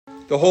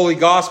The Holy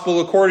Gospel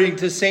according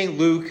to St.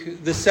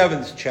 Luke, the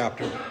 7th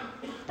chapter.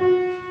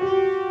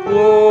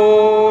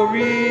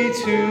 Glory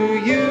to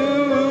you,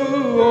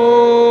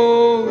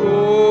 O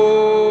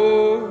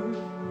Lord.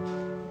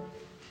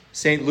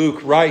 St.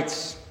 Luke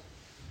writes,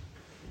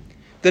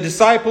 the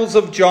disciples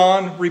of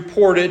John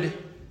reported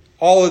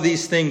all of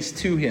these things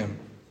to him.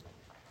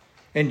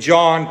 And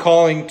John,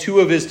 calling 2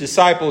 of his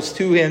disciples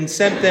to him,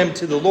 sent them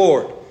to the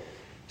Lord,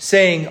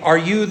 saying, are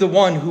you the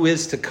one who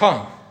is to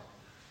come,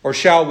 or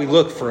shall we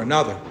look for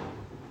another?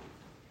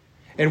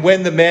 And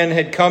when the men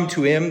had come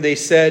to him, they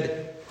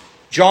said,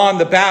 John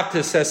the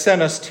Baptist has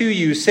sent us to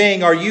you,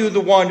 saying, are you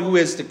the one who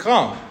is to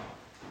come,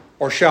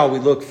 or shall we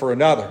look for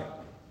another?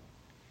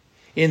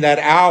 In that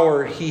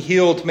hour he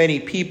healed many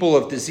people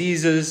of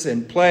diseases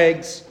and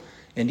plagues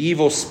and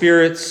evil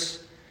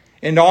spirits,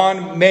 and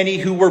on many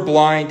who were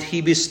blind he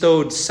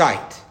bestowed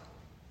sight.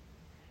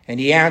 And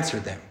he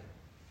answered them,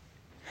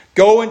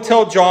 go and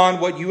tell John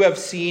what you have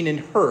seen and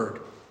heard.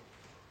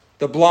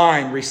 The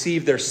blind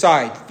receive their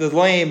sight, the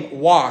lame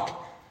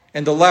walk,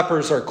 and the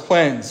lepers are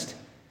cleansed.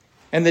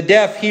 And the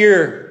deaf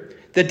hear,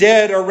 the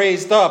dead are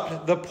raised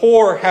up, the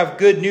poor have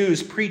good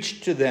news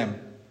preached to them.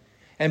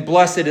 And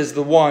blessed is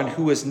the one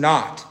who is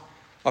not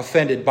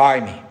offended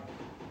by me.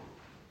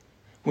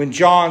 When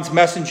John's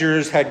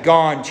messengers had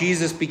gone,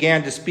 Jesus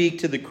began to speak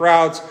to the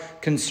crowds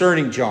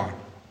concerning John.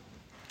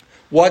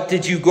 What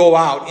did you go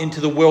out into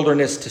the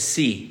wilderness to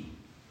see?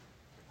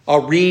 A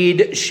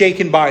reed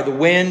shaken by the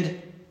wind?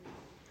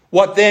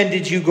 What then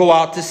did you go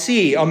out to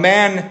see? A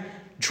man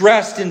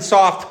dressed in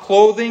soft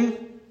clothing?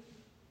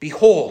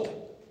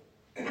 Behold,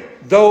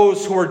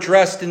 those who are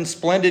dressed in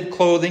splendid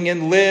clothing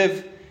and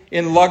live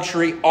in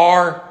luxury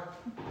are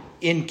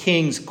in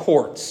king's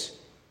courts.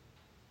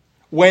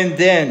 When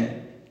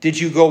then did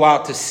you go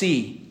out to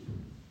see?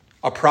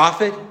 A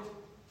prophet?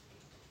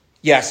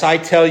 Yes, I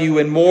tell you,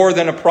 and more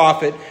than a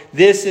prophet,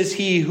 this is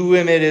he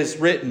whom it is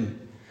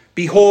written,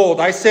 behold,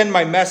 I send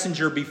my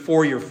messenger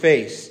before your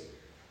face,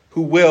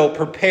 who will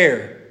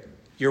prepare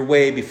your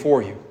way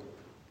before you.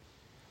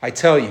 I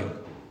tell you,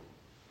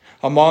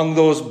 among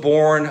those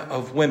born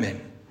of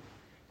women,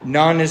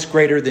 none is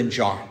greater than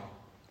John.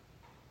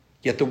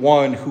 Yet the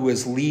one who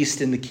is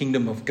least in the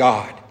kingdom of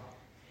God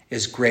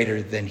is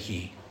greater than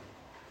he.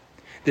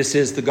 This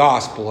is the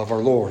gospel of our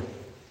Lord.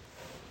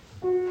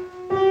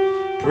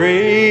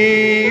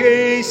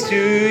 Praise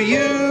to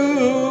you,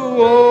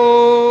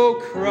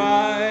 O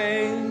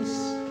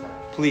Christ.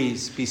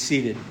 Please be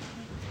seated.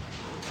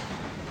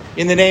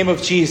 In the name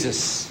of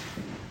Jesus,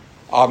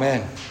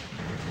 amen.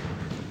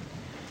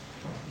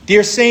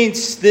 Dear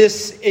saints,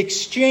 this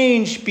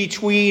exchange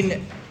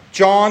between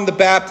John the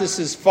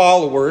Baptist's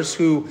followers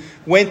who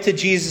went to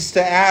Jesus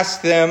to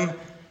ask them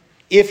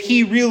if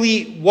he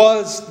really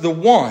was the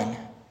one,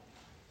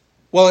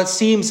 well, it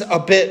seems a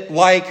bit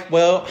like,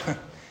 well,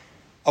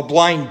 a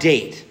blind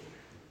date.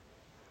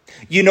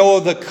 You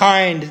know, the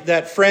kind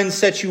that friend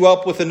sets you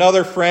up with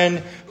another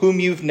friend whom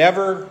you've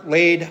never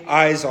laid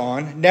eyes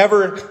on,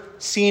 never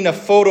seen a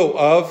photo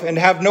of, and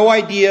have no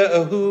idea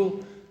of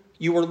who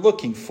you were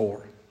looking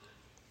for.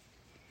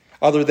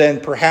 Other than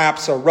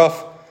perhaps a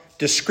rough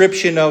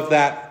description of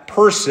that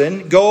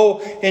person, go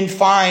and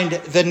find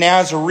the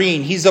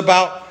Nazarene. He's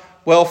about,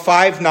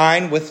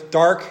 5'9", with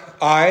dark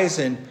eyes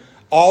and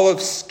olive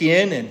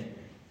skin and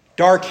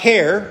dark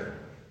hair.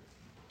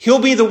 He'll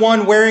be the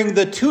one wearing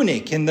the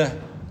tunic and the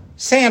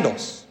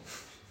sandals.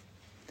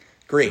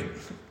 Great.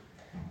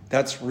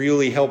 That's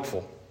really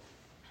helpful.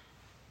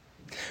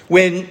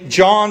 When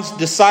John's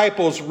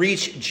disciples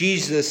reach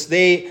Jesus,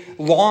 they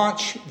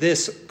launch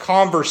this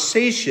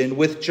conversation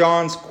with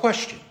John's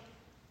question.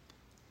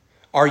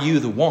 Are you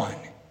the one?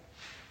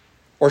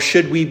 Or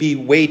should we be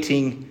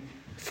waiting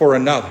for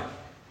another?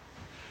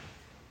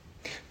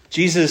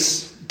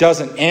 Jesus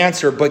doesn't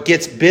answer, but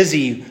gets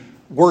busy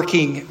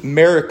working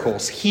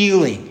miracles,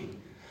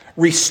 healing,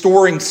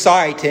 restoring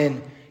sight,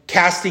 and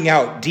casting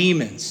out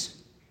demons.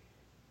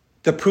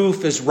 The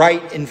proof is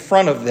right in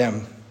front of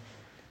them.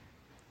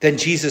 Then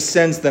Jesus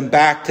sends them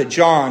back to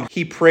John.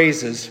 He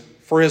praises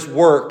for his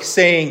work,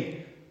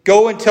 saying,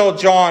 go and tell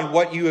John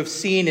what you have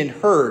seen and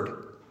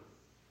heard.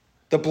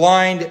 The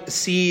blind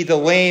see, the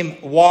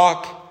lame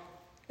walk,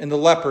 and the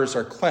lepers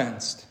are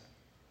cleansed.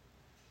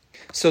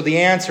 So the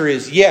answer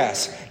is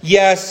yes.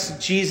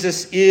 Yes,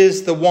 Jesus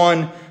is the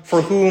one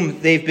for whom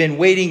they've been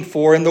waiting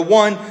for, and the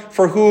one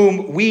for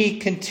whom we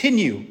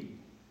continue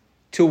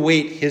to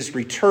wait his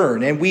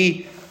return. And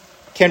we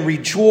can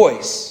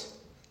rejoice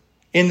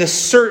in the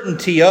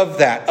certainty of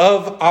that,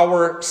 of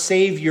our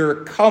Savior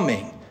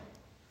coming,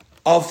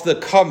 of the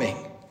coming,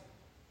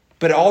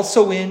 but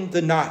also in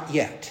the not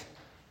yet.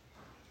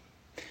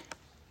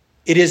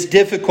 It is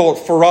difficult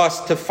for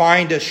us to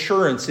find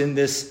assurance in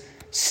this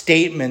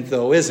statement,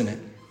 though, isn't it?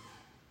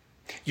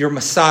 Your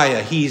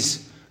Messiah,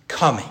 he's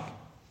coming.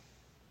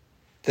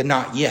 The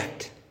not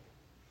yet.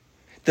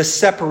 The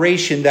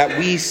separation that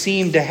we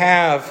seem to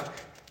have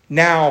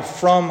now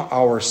from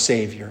our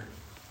Savior.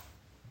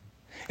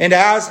 And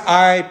as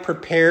I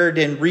prepared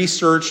and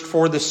researched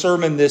for the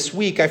sermon this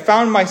week, I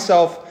found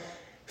myself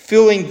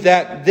feeling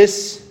that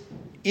this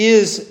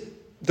is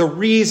the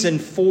reason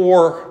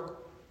for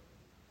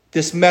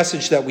this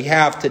message that we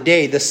have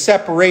today, the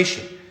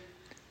separation.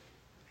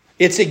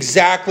 It's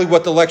exactly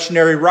what the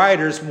lectionary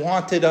writers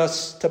wanted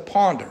us to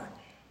ponder.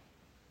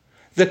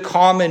 The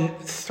common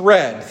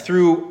thread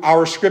through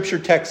our scripture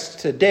text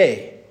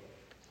today,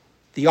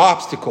 the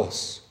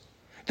obstacles,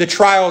 the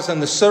trials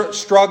and the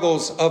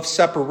struggles of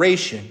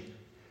separation,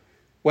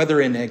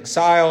 whether in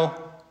exile,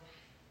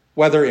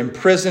 whether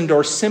imprisoned,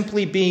 or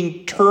simply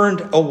being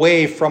turned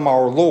away from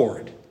our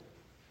Lord.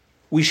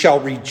 We shall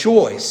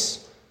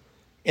rejoice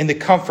in the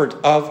comfort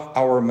of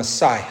our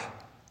Messiah,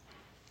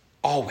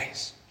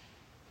 always.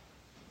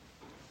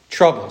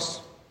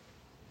 Troubles,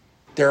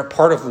 they're a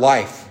part of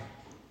life.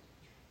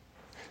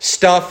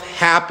 Stuff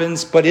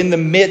happens, but in the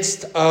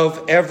midst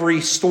of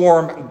every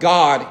storm,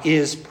 God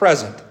is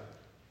present.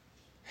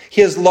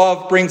 His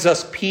love brings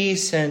us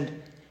peace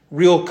and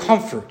real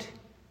comfort.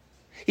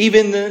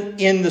 Even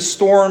in the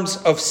storms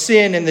of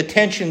sin and the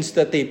tensions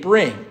that they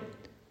bring,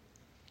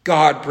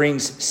 God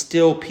brings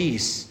still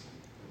peace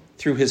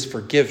through his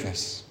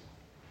forgiveness.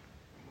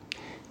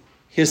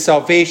 His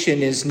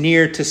salvation is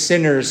near to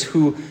sinners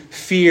who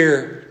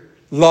fear,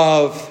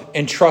 love,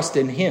 and trust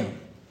in him.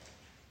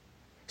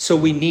 So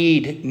we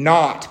need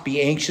not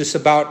be anxious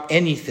about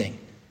anything,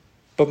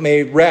 but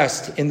may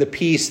rest in the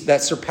peace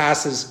that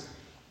surpasses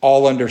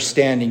all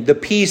understanding, the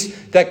peace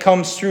that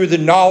comes through the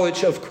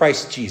knowledge of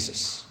Christ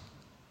Jesus.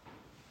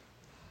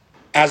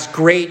 As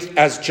great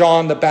as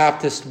John the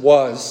Baptist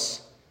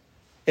was,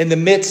 in the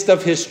midst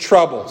of his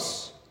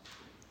troubles,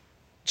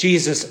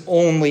 Jesus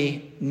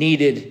only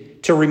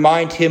needed to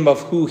remind him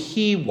of who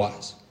he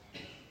was,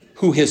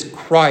 who his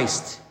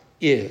Christ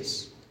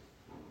is.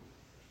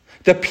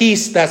 The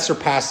peace that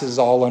surpasses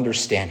all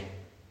understanding.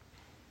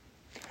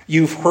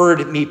 You've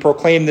heard me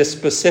proclaim this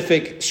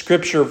specific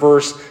scripture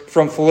verse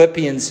from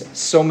Philippians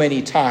so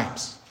many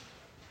times.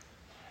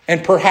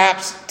 And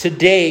perhaps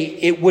today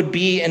it would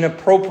be an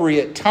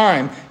appropriate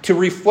time to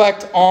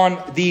reflect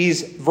on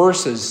these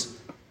verses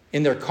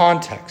in their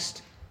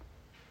context.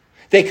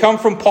 They come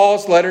from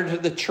Paul's letter to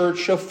the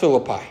church of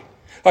Philippi,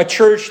 a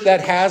church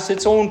that has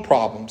its own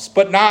problems,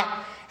 but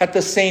not at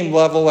the same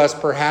level as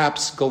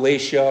perhaps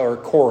Galatia or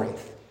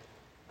Corinth.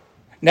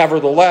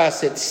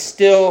 Nevertheless, it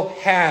still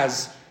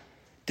has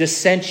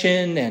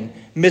dissension and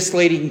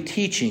misleading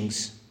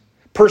teachings,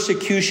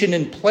 persecution,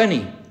 and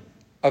plenty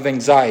of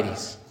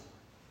anxieties.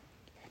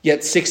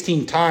 Yet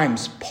 16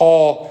 times,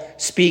 Paul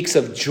speaks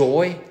of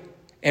joy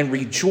and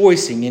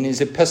rejoicing in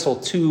his epistle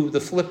to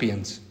the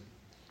Philippians.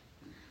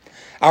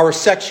 Our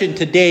section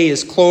today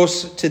is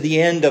close to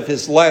the end of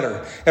his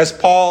letter. As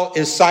Paul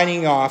is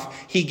signing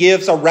off, he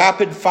gives a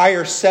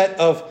rapid-fire set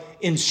of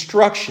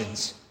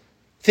instructions,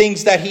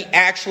 things that he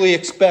actually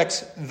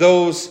expects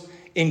those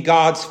in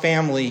God's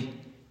family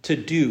to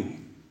do.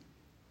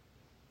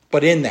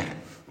 But in that,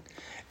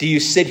 do you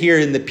sit here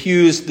in the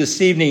pews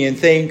this evening and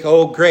think,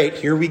 oh great,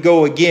 here we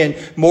go again,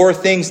 more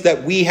things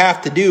that we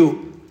have to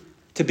do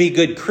to be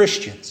good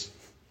Christians?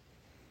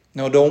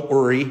 No, don't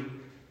worry.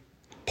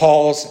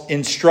 Paul's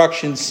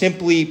instructions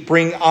simply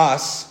bring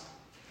us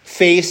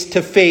face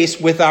to face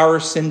with our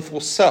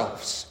sinful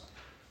selves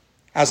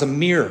as a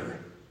mirror.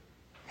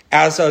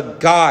 As a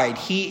guide,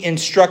 he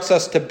instructs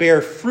us to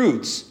bear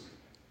fruits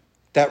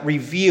that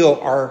reveal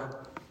our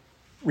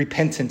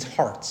repentant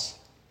hearts.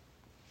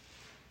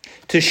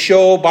 To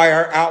show by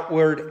our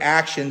outward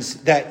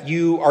actions that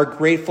you are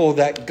grateful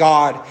that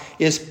God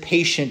is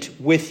patient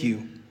with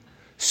you,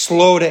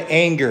 slow to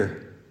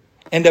anger,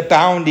 and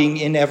abounding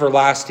in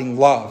everlasting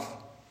love,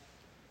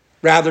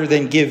 rather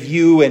than give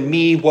you and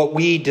me what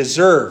we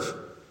deserve.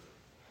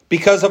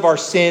 Because of our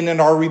sin and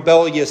our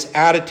rebellious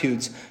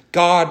attitudes,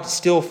 God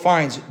still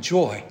finds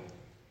joy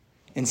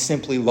in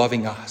simply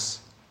loving us.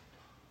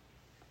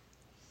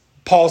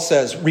 Paul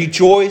says,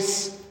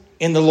 rejoice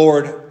in the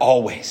Lord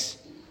always.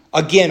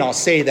 Again, I'll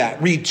say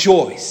that.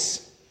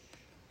 Rejoice.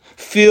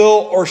 Feel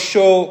or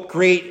show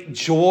great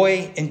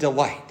joy and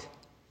delight.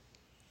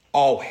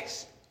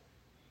 Always.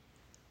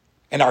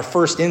 And our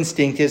first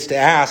instinct is to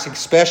ask,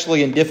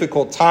 especially in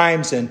difficult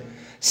times and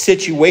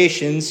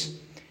situations,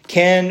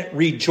 can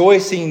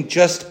rejoicing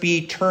just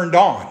be turned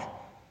on?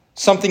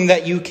 Something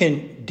that you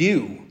can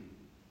do.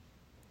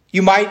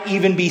 You might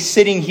even be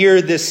sitting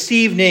here this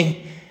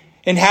evening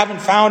and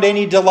haven't found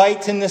any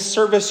delight in this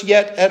service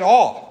yet at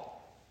all.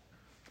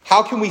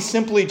 How can we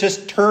simply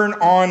just turn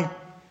on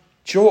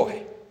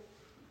joy?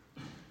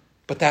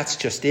 But that's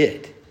just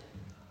it.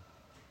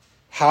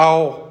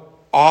 How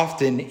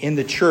often in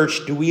the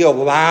church do we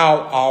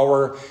allow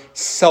our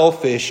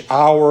selfish,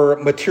 our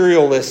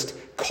materialist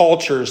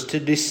cultures to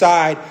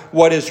decide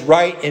what is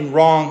right and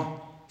wrong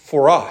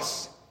for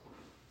us?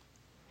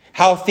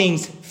 How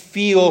things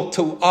feel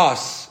to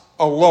us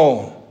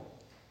alone.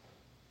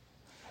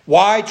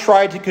 Why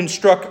try to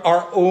construct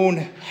our own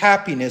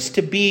happiness,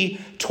 to be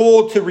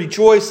told to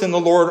rejoice in the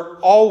Lord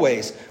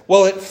always?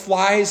 Well, it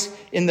flies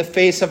in the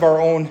face of our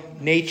own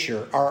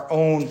nature, our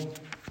own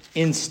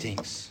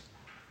instincts.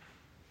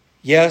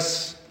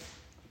 Yes,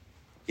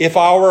 if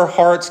our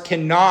hearts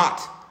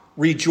cannot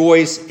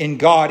rejoice in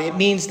God. It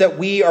means that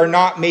we are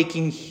not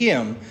making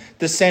him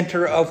the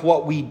center of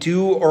what we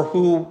do or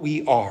who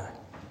we are.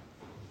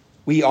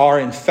 We are,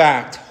 in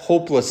fact,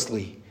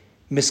 hopelessly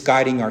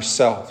misguiding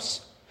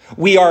ourselves.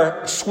 We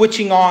are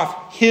switching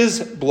off his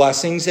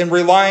blessings and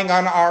relying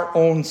on our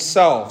own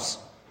selves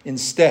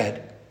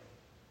instead.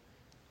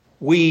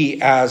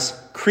 We, as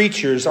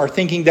creatures, are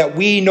thinking that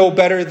we know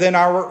better than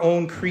our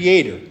own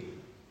Creator.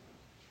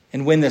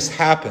 And when this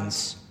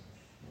happens,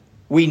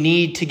 we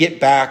need to get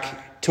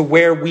back to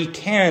where we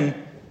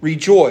can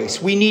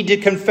rejoice. We need to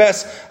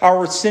confess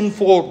our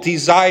sinful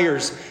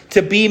desires,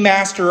 to be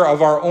master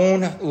of our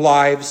own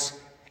lives,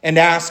 and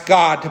ask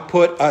God to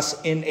put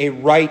us in a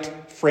right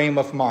frame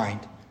of mind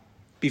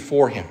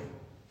before him.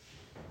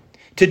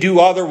 To do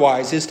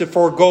otherwise is to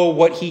forego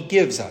what he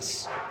gives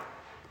us.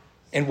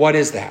 And what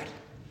is that?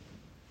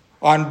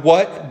 On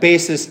what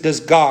basis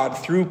does God,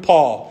 through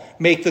Paul,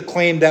 make the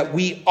claim that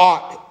we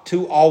ought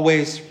to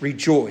always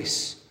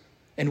rejoice?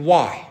 And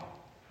why?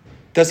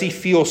 Does he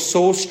feel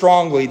so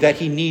strongly that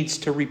he needs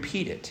to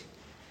repeat it?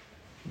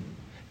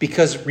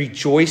 Because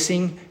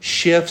rejoicing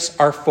shifts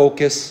our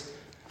focus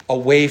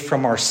away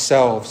from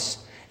ourselves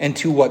and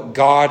to what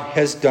God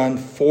has done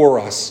for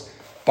us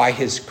by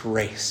his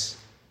grace,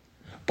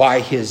 by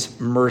his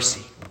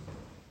mercy.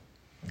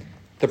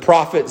 The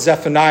prophet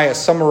Zephaniah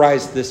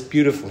summarized this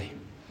beautifully.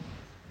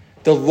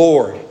 The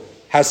Lord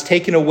has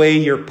taken away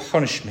your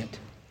punishment.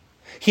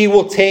 He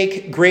will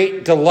take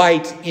great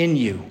delight in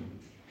you.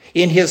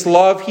 In his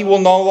love, he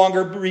will no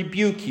longer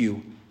rebuke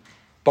you,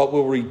 but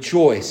will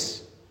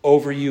rejoice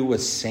over you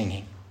with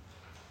singing.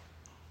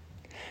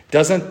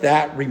 Doesn't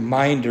that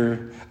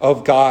reminder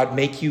of God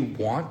make you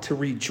want to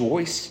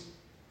rejoice?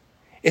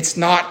 It's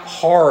not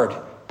hard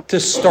to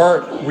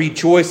start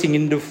rejoicing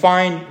and to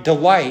find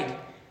delight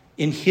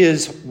in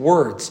his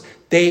words.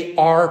 They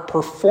are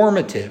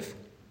performative,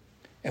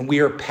 and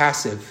we are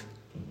passive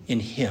in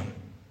him.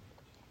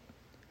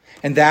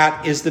 And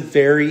that is the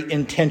very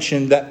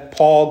intention that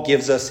Paul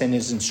gives us in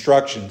his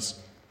instructions.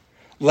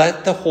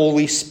 Let the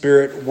Holy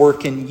Spirit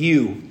work in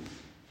you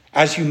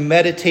as you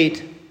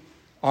meditate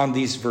on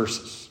these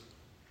verses.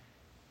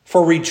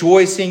 For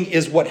rejoicing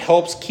is what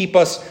helps keep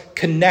us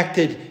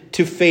connected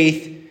to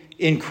faith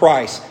in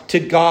Christ, to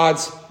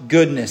God's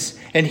goodness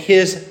and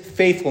his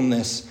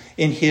faithfulness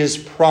in his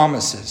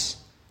promises.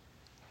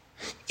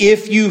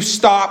 If you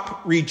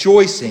stop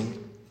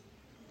rejoicing,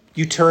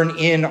 you turn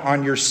in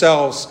on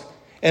yourselves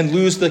and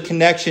lose the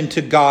connection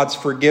to God's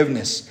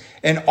forgiveness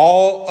and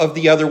all of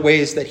the other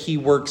ways that he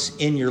works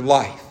in your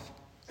life.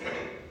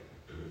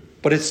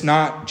 But it's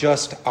not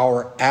just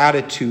our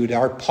attitude,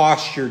 our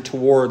posture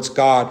towards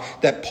God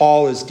that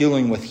Paul is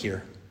dealing with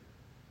here.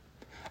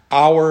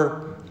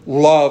 Our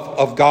love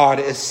of God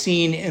is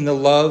seen in the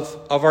love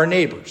of our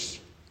neighbors.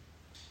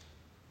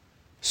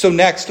 So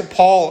next,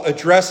 Paul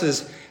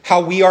addresses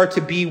how we are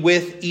to be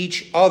with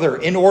each other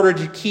in order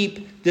to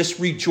keep this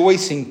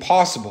rejoicing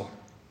possible.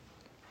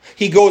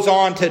 He goes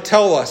on to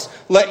tell us,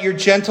 let your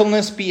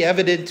gentleness be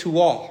evident to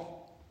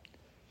all.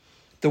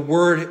 The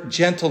word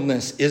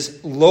gentleness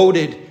is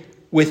loaded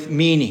with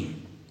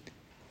meaning.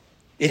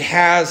 It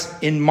has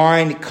in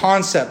mind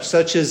concepts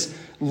such as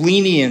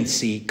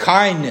leniency,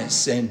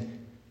 kindness,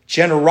 and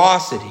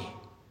generosity.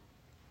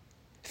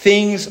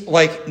 Things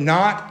like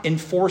not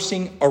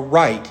enforcing a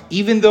right,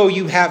 even though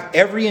you have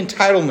every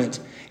entitlement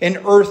and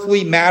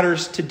earthly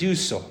matters to do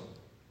so.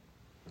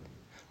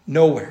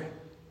 Nowhere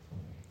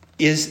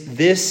is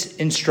this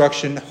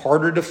instruction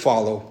harder to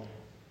follow,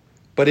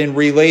 but in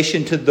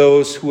relation to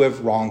those who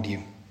have wronged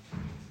you.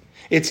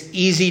 It's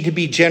easy to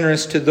be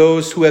generous to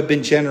those who have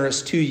been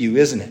generous to you,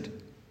 isn't it?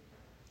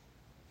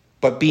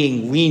 But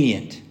being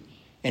lenient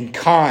and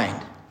kind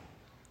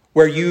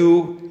where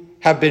you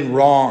have been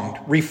wronged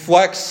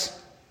reflects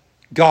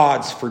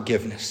God's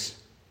forgiveness,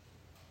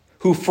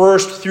 who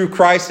first through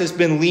Christ has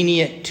been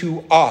lenient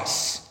to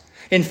us.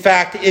 In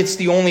fact, it's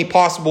the only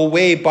possible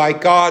way by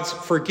God's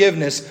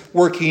forgiveness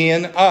working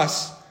in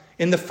us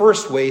in the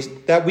first way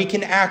that we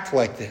can act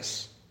like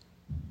this.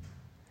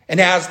 And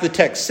as the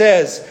text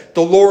says,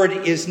 the Lord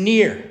is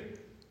near.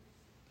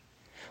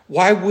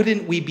 Why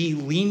wouldn't we be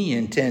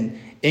lenient and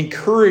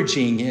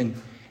encouraging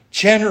and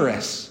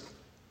generous?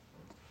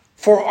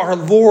 For our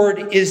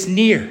Lord is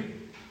near.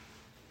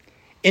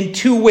 In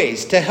two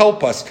ways to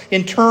help us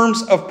in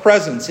terms of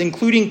presence,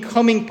 including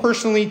coming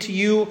personally to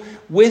you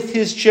with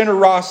his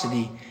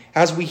generosity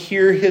as we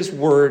hear his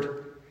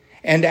word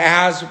and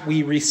as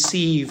we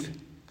receive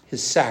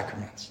his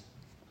sacraments.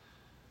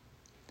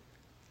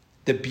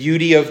 The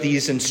beauty of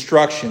these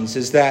instructions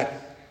is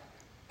that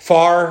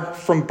far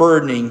from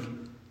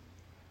burdening,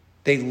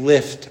 they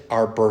lift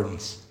our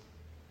burdens.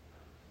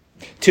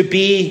 To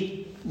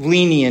be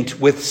lenient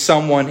with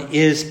someone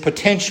is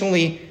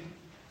potentially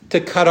to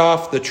cut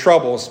off the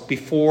troubles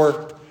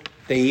before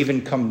they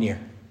even come near.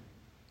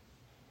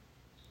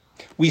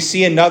 We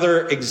see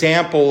another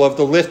example of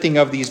the lifting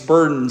of these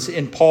burdens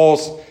in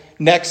Paul's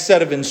next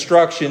set of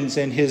instructions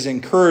and his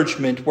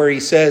encouragement, where he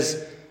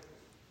says,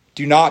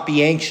 do not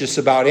be anxious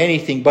about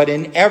anything, but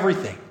in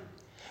everything,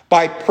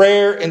 by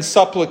prayer and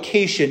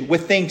supplication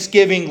with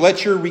thanksgiving,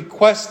 let your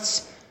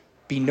requests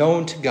be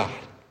known to God.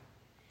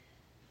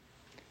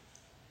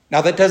 Now,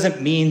 that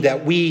doesn't mean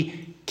that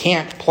we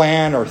can't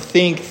plan or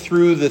think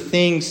through the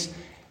things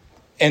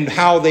and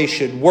how they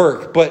should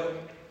work, but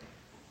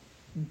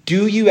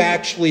do you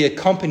actually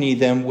accompany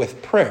them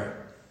with prayer?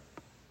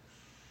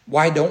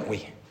 Why don't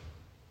we?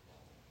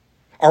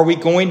 Are we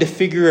going to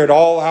figure it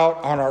all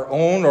out on our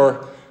own,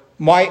 or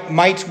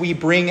might we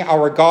bring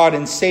our God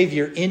and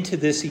Savior into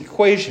this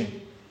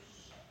equation?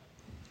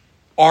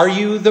 Are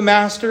you the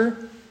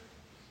master,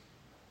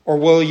 or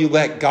will you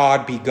let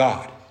God be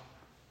God?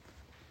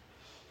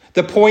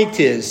 The point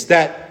is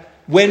that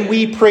when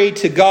we pray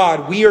to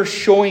God, we are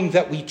showing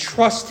that we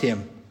trust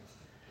him.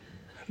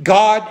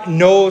 God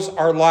knows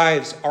our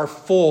lives are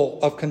full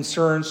of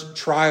concerns,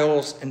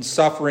 trials, and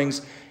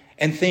sufferings,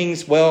 and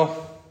things,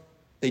 well,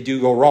 they do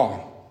go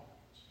wrong.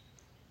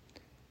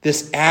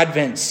 This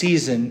Advent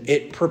season,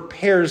 it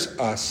prepares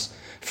us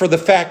for the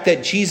fact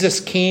that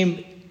Jesus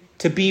came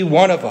to be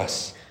one of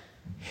us.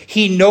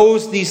 He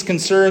knows these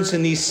concerns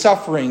and these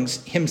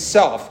sufferings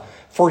himself,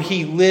 for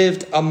he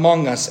lived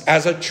among us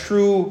as a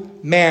true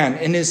man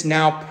and is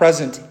now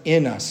present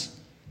in us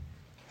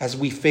as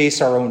we face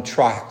our own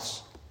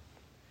trials.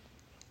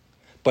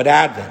 But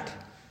Advent,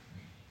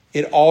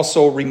 it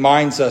also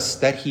reminds us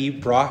that he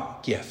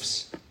brought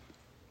gifts.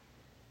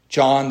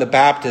 John the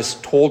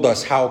Baptist told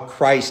us how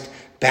Christ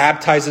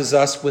baptizes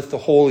us with the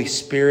Holy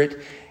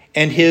Spirit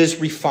and his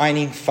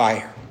refining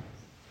fire.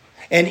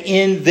 And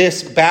in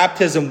this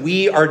baptism,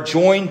 we are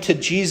joined to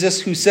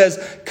Jesus, who says,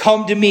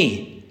 "Come to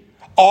me,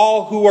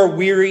 all who are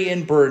weary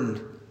and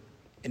burdened,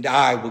 and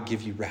I will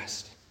give you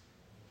rest."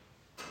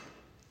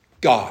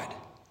 God,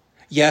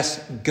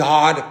 yes,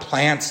 God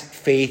plants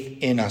faith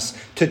in us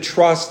to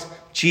trust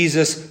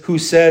Jesus, who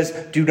says,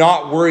 "Do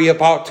not worry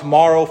about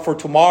tomorrow, for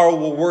tomorrow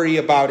will worry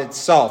about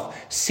itself.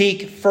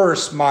 Seek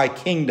first my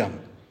kingdom."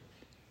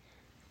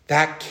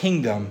 That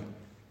kingdom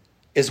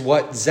is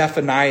what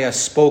Zephaniah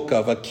spoke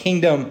of, a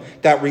kingdom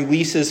that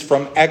releases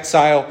from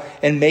exile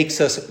and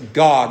makes us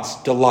God's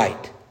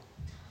delight.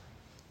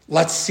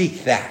 Let's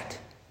seek that,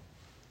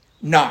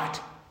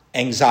 not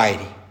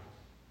anxiety.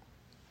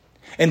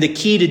 And the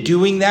key to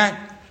doing that,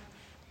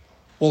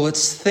 well,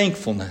 it's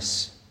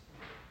thankfulness.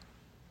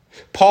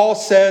 Paul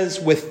says,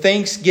 with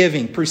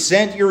thanksgiving,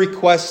 present your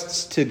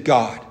requests to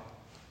God.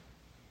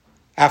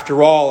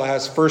 After all,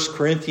 as 1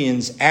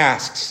 Corinthians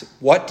asks,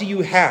 what do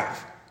you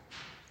have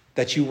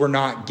that you were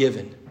not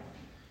given?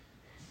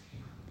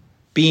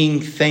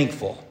 Being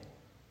thankful,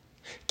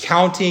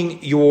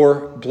 counting your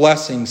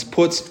blessings,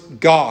 puts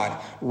God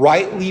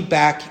rightly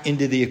back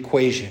into the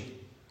equation.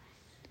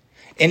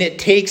 And it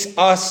takes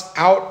us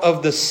out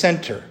of the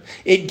center.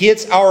 It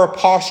gets our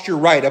posture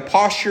right, a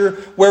posture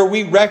where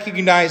we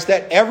recognize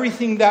that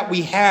everything that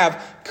we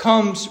have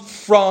comes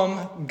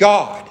from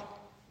God.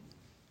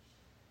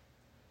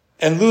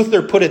 And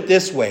Luther put it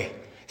this way: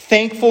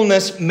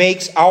 thankfulness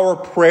makes our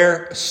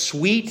prayer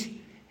sweet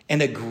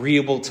and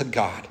agreeable to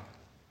God.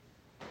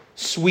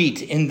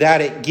 Sweet in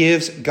that it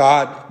gives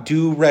God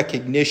due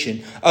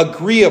recognition.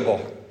 Agreeable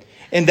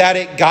in that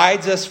it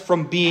guides us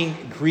from being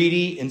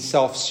greedy and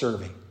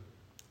self-serving.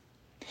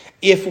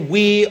 If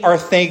we are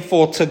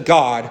thankful to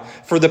God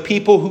for the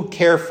people who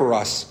care for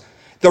us,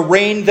 the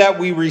rain that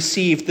we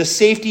receive, the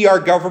safety our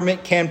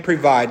government can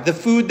provide, the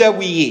food that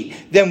we eat,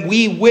 then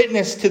we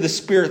witness to the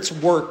Spirit's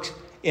work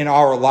in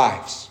our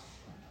lives.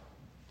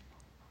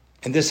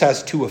 And this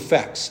has two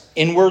effects.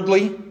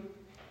 Inwardly,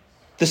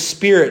 the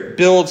Spirit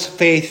builds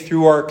faith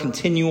through our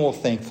continual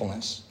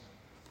thankfulness.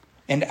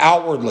 And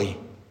outwardly,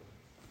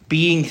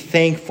 being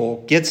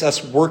thankful gets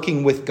us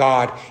working with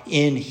God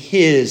in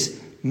his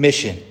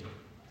mission,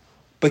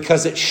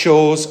 because it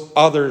shows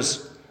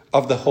others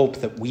of the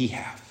hope that we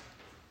have.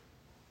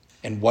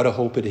 And what a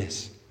hope it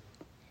is.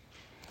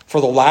 For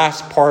the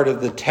last part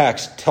of the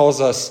text tells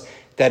us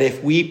that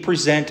if we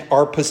present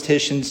our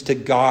petitions to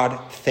God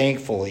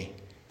thankfully,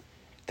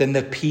 then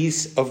the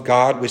peace of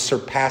God, which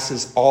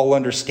surpasses all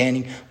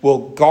understanding,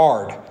 will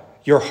guard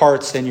your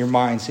hearts and your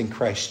minds in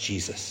Christ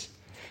Jesus.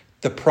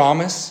 The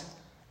promise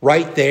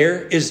right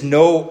there is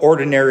no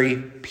ordinary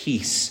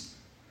peace,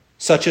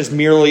 such as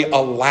merely a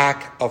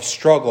lack of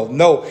struggle.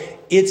 No,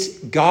 it's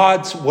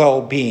God's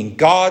well-being,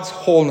 God's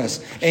wholeness,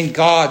 and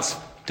God's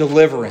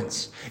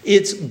deliverance.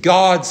 It's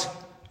God's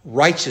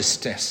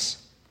righteousness.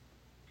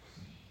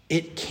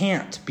 It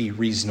can't be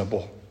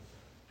reasonable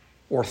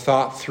or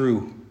thought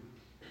through.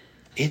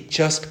 It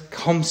just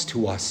comes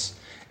to us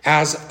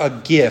as a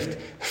gift,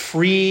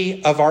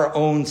 free of our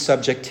own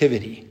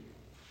subjectivity.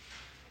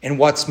 And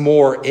what's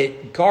more,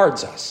 it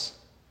guards us.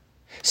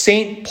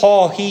 St.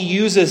 Paul, he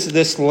uses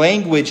this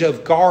language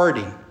of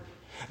guarding,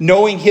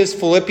 knowing his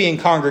Philippian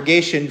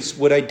congregations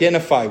would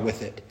identify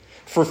with it.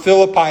 For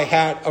Philippi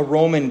had a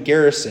Roman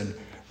garrison,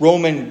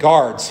 Roman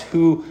guards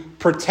who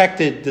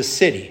protected the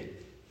city.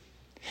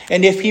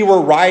 And if he were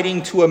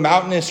riding to a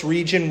mountainous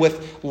region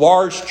with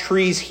large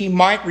trees, he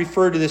might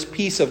refer to this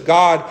peace of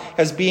God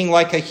as being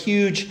like a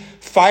huge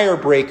fire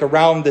break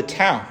around the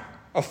town,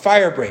 a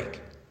fire break.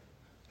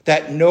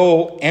 that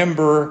no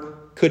ember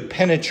could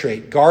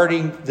penetrate,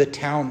 guarding the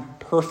town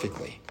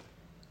perfectly.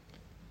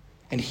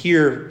 And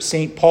here,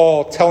 St.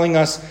 Paul telling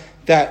us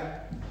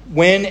that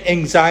when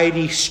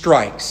anxiety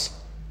strikes,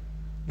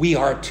 we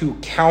are to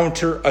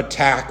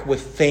counterattack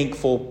with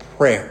thankful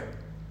prayer,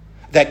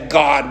 that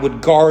God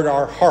would guard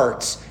our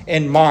hearts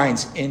and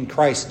minds in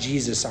Christ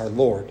Jesus our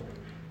Lord.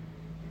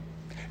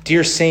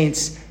 Dear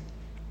saints,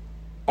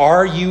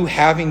 are you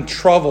having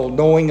trouble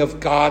knowing of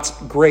God's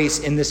grace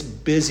in this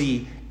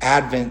busy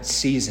Advent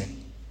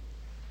season?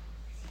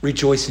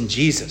 Rejoice in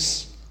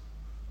Jesus.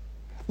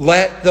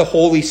 Let the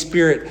Holy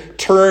Spirit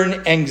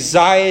turn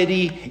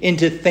anxiety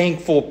into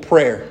thankful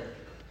prayer,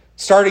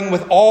 starting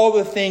with all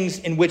the things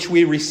in which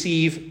we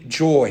receive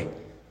joy,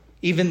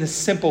 even the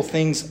simple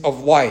things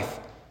of life,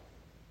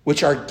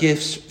 which are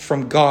gifts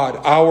from God,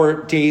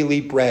 our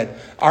daily bread,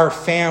 our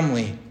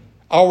family,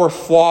 our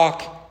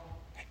flock,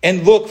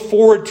 and look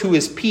forward to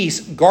his peace,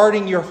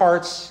 guarding your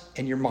hearts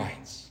and your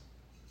minds.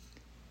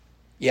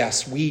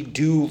 Yes, we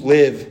do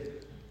live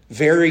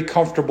very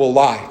comfortable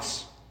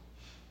lives.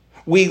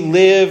 We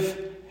live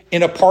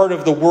in a part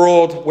of the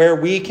world where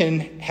we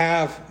can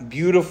have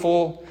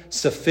beautiful,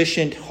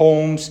 sufficient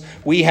homes.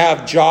 We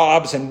have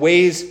jobs and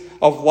ways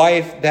of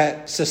life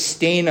that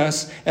sustain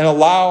us and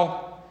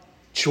allow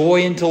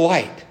joy and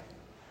delight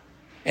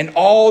and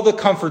all the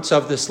comforts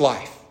of this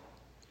life.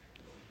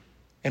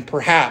 And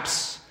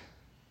perhaps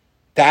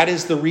that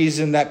is the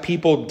reason that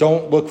people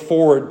don't look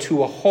forward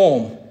to a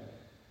home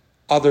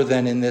other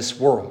than in this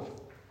world.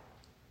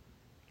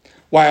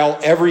 While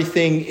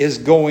everything is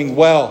going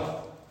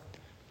well,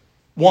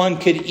 one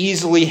could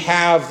easily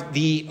have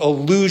the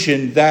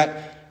illusion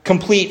that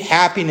complete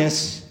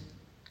happiness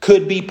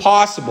could be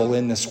possible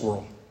in this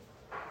world.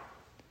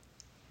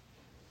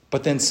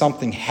 But then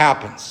something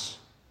happens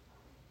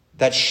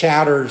that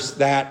shatters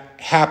that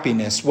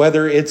happiness,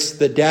 whether it's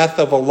the death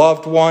of a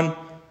loved one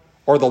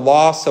or the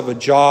loss of a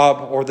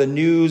job or the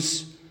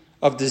news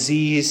of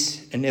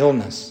disease and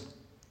illness.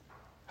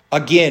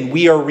 Again,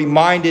 we are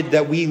reminded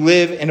that we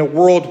live in a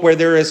world where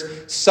there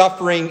is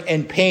suffering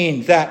and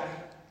pain, that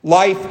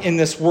life in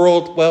this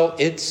world, well,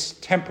 it's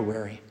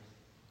temporary.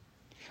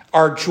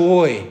 Our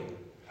joy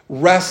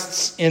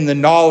rests in the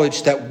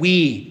knowledge that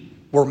we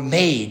were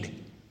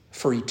made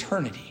for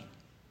eternity.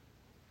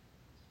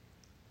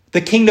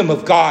 The kingdom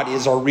of God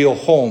is our real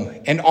home.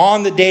 And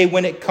on the day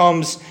when it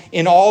comes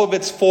in all of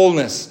its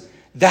fullness,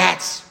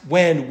 that's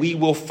when we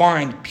will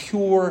find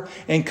pure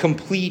and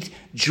complete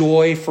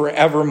joy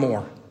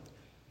forevermore.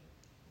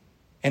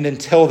 And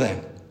until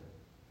then,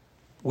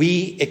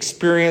 we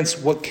experience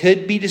what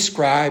could be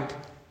described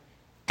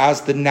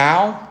as the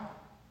now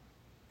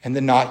and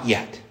the not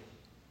yet.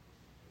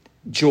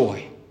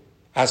 Joy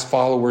as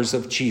followers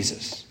of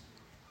Jesus.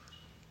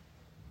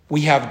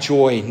 We have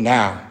joy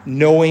now,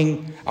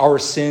 knowing our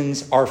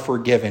sins are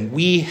forgiven.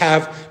 We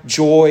have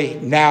joy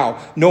now,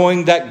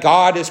 knowing that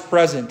God is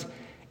present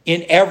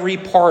in every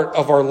part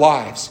of our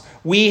lives.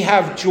 We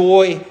have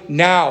joy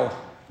now,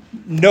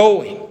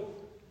 knowing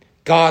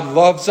God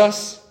loves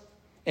us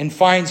and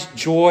finds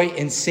joy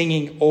in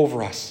singing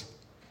over us.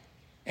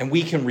 And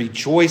we can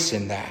rejoice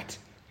in that.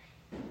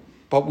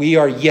 But we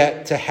are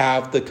yet to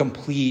have the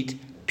complete,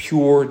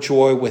 pure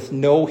joy with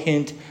no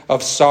hint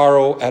of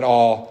sorrow at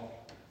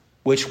all,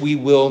 which we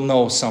will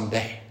know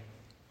someday.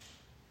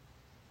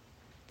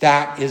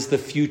 That is the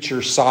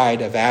future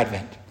side of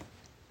Advent.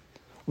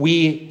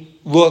 We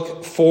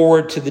look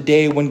forward to the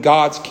day when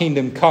God's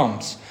kingdom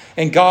comes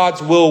and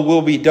God's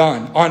will be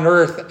done on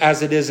earth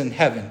as it is in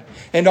heaven.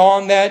 And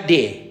on that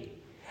day,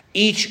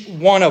 each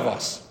one of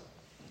us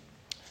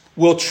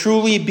will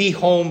truly be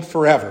home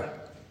forever.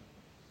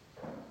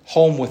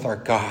 Home with our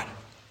God.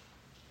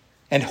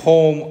 And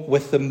home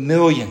with the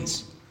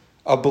millions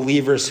of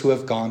believers who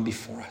have gone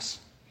before us.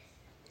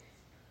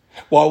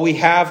 While we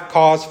have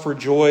cause for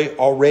joy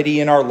already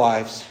in our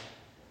lives,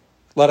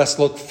 let us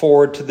look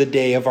forward to the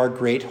day of our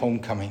great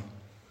homecoming,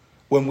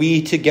 when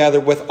we, together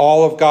with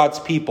all of God's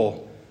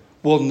people,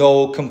 will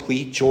know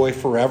complete joy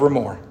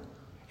forevermore.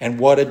 And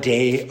what a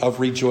day of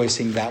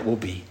rejoicing that will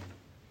be.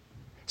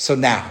 So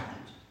now,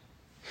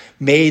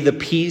 may the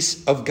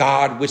peace of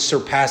God, which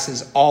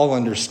surpasses all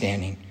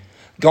understanding,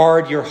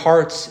 guard your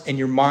hearts and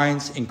your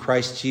minds in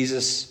Christ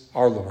Jesus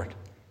our Lord.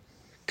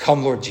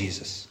 Come, Lord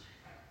Jesus.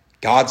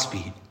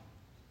 Godspeed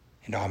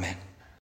and amen.